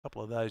A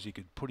couple of those you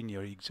could put in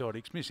your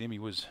exotics. Miss Emmy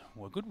was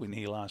a good win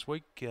here last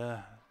week.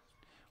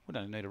 We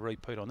don't need a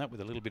repeat on that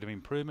with a little bit of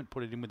improvement.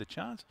 Put it in with a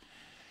chance.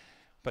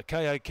 But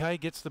KOK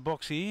gets the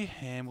box here,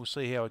 and we'll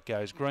see how it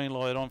goes. Green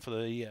light on for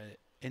the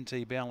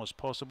NT Boundless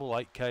Possible.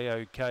 8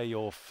 KOK,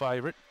 your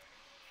favourite.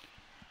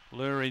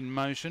 Lure in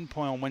motion.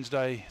 Point on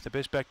Wednesday, the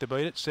best back to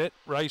beat it. Set,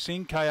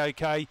 racing.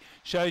 KOK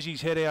shows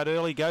his head out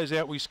early. Goes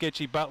out with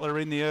Sketchy Butler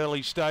in the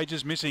early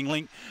stages. Missing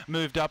Link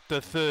moved up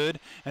to third.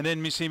 And then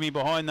Miss Emmy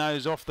behind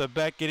those off the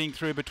back. Getting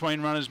through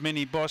between runners.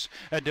 Mini Boss.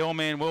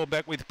 Adeleman well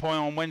back with Point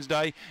on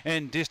Wednesday.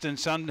 And Distant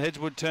Sun. Heads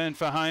would turn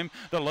for home.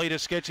 The leader,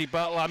 Sketchy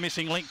Butler.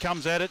 Missing Link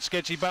comes at it.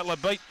 Sketchy Butler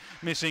beat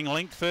Missing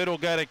Link. Third will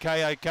go to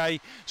KOK.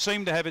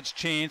 Seemed to have its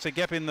chance. A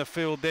gap in the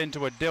field then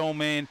to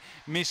Adeleman.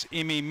 Miss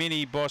Emmy,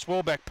 Mini Boss.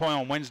 Well back Point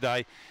on Wednesday.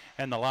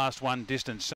 And the last one, Distance.